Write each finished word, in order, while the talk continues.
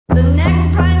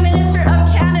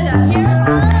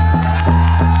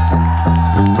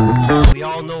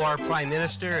our Prime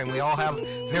Minister, and we all have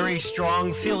very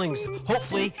strong feelings,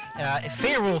 hopefully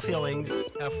favorable feelings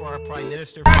for our Prime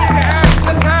Minister.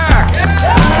 As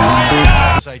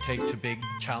I take to big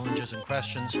challenges and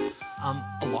questions,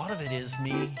 a lot of it is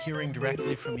me hearing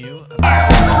directly from you.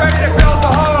 Ready to build the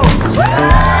homes!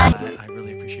 I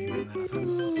really appreciate you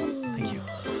bringing that up. Thank you.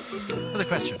 Another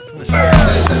question from this.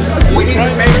 We need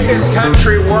to make this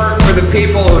country work for the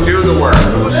people who do the work.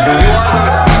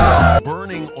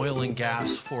 Burning oil and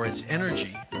gas for its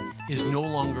energy is no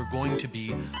longer going to be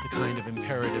the kind of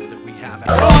imperative that we have.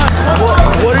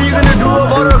 What are you going to do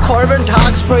about our carbon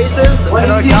tax prices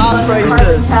and our gas prices?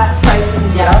 Carbon tax prices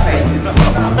and gas prices.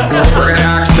 We're going to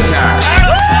axe the tax.